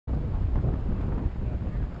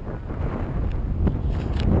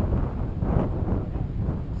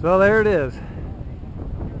So there it is.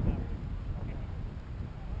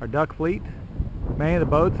 Our duck fleet. Many of the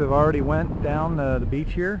boats have already went down the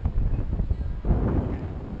beach here.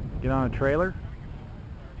 Get on a trailer.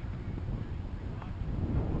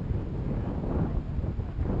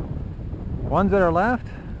 Ones that are left,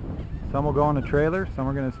 some will go on the trailer, some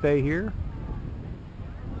are going to stay here.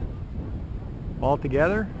 All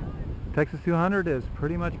together, Texas 200 has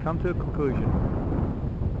pretty much come to a conclusion.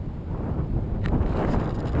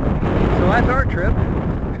 So that's our trip.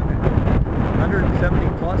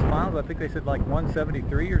 170 plus miles. I think they said like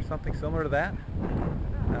 173 or something similar to that.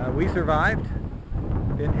 We survived.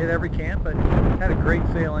 Didn't hit every camp, but had a great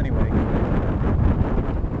sail anyway.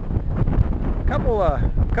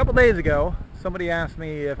 A couple days ago, somebody asked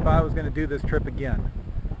me if I was going to do this trip again,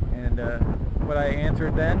 and what I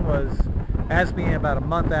answered then was, ask me about a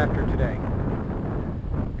month after today.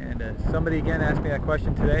 And somebody again asked me that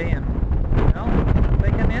question today, and I'm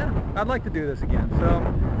thinking, yeah, I'd like to do this again. So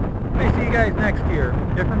may see you guys next year.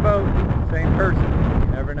 Different boat, same person.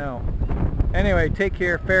 You never know. Anyway, take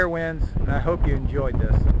care, fair winds, and I hope you enjoyed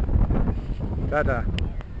this. Ta-ta.